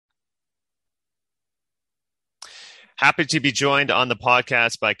Happy to be joined on the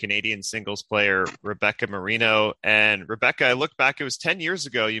podcast by Canadian singles player Rebecca Marino. And Rebecca, I look back, it was 10 years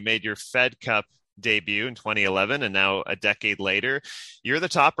ago you made your Fed Cup debut in 2011, and now a decade later, you're the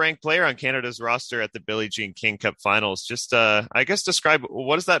top-ranked player on Canada's roster at the Billie Jean King Cup Finals. Just, I guess, describe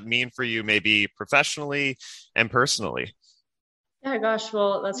what does that mean for you, maybe professionally and personally? Yeah, gosh,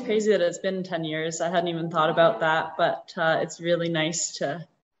 well, that's crazy that it's been 10 years. I hadn't even thought about that, but it's really nice to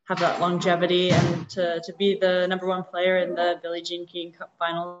have that longevity and to be the number one player in the Billie Jean King Cup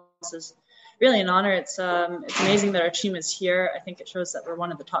Finals is really an honor. It's amazing that our team is here. I think it shows that we're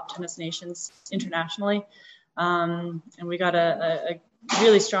one of the top tennis nations internationally. And we got a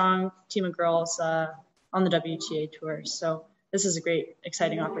really strong team of girls on the WTA tour. So this is a great,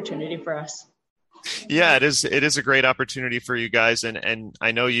 exciting opportunity for us. Yeah, it is. It is a great opportunity for you guys, and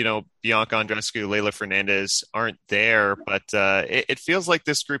I know Bianca Andreescu, Leylah Fernandez aren't there, but it feels like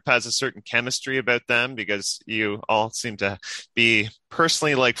this group has a certain chemistry about them because you all seem to be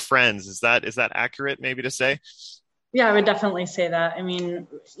personally like friends. Is that accurate, maybe to say? Yeah, I would definitely say that. I mean,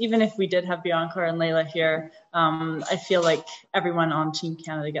 even if we did have Bianca and Leylah here, I feel like everyone on Team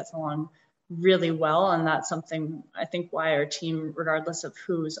Canada gets along really well, and that's something I think why our team, regardless of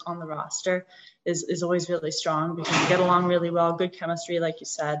who's on the roster, is always really strong because we get along really well, good chemistry, like you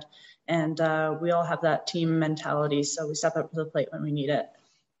said, and we all have that team mentality, so we step up to the plate when we need it.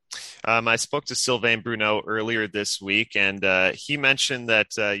 I spoke to Sylvain Bruneau earlier this week, and he mentioned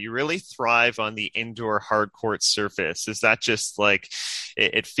that you really thrive on the indoor hard court surface. Is that just like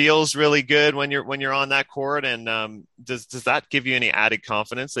it feels really good when you're on that court? And does that give you any added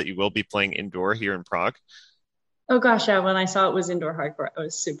confidence that you will be playing indoor here in Prague? Oh gosh, yeah. When I saw it was indoor hard court, I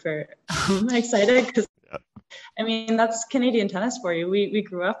was super excited because I mean, that's Canadian tennis for you. We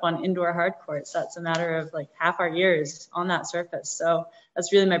grew up on indoor hard courts. That's a matter of like half our years on that surface. So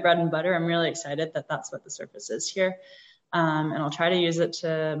that's really my bread and butter. I'm really excited that that's what the surface is here. And I'll try to use it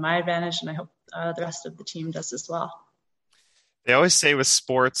to my advantage, and I hope the rest of the team does as well. They always say with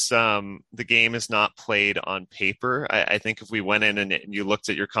sports, the game is not played on paper. I think if we went in and you looked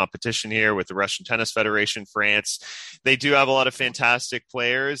at your competition here with the Russian Tennis Federation, France, they do have a lot of fantastic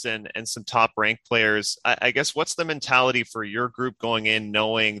players and some top ranked players. I guess what's the mentality for your group going in,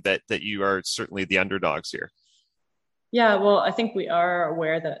 knowing that you are certainly the underdogs here? Yeah, well, I think we are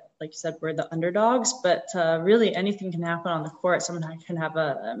aware that, like you said, we're the underdogs, but really anything can happen on the court. Someone can have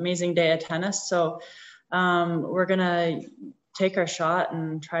an amazing day of tennis. So we're going to take our shot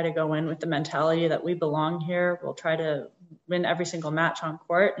and try to go in with the mentality that we belong here. We'll try to win every single match on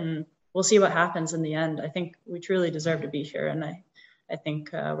court, and we'll see what happens in the end. I think we truly deserve to be here, and I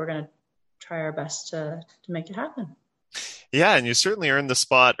think we're going to try our best to make it happen. Yeah, and you certainly earned the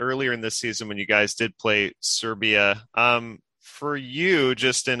spot earlier in this season when you guys did play Serbia. For you,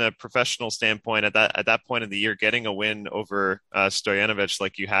 just in a professional standpoint, at that point of the year, getting a win over Stojanovic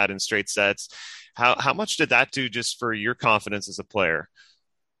like you had in straight sets, how much did that do just for your confidence as a player?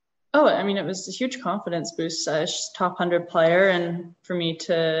 Oh, I mean, it was a huge confidence boost. She's top 100 player, and for me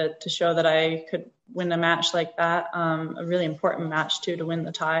to show that I could win a match like that, a really important match too, to win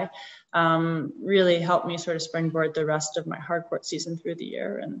the tie, really helped me sort of springboard the rest of my hard court season through the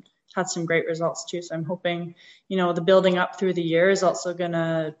year, and had some great results too. So I'm hoping, the building up through the year is also going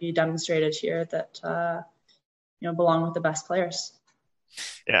to be demonstrated here that, belong with the best players.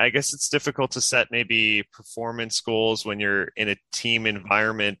 Yeah, I guess it's difficult to set maybe performance goals when you're in a team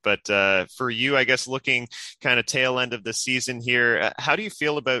environment. But for you, I guess looking kind of tail end of the season here, how do you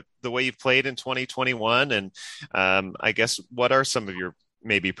feel about the way you've played in 2021? And I guess what are some of your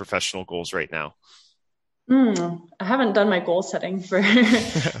maybe professional goals right now? I haven't done my goal setting for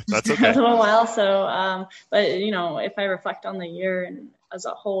That's okay. a little while. So, but if I reflect on the year and as a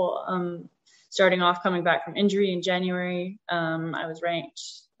whole, starting off coming back from injury in January, I was ranked,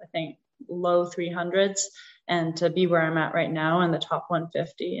 I think, low 300s, and to be where I'm at right now in the top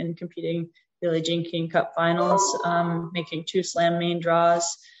 150 and competing Billie Jean King Cup Finals, making 2 Slam main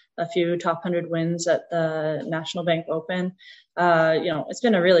draws, a few top 100 wins at the National Bank Open. It's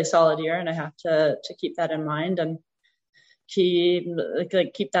been a really solid year, and I have to keep that in mind and keep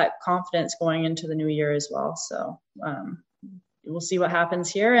that confidence going into the new year as well. So we'll see what happens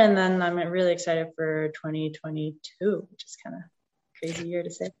here, and then I'm really excited for 2022, which is kind of crazy year to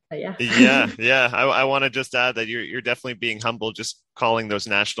say, but yeah. Yeah. I want to just add that you're definitely being humble just calling those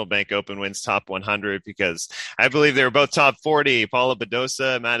National Bank Open wins top 100, because I believe they were both top 40. Paula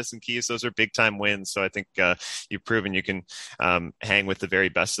Badosa, Madison Keys, those are big time wins. So I think you've proven you can hang with the very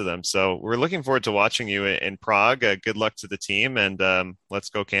best of them. So we're looking forward to watching you in Prague. Good luck to the team, and let's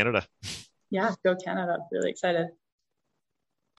go Canada. Yeah, go Canada. Really excited.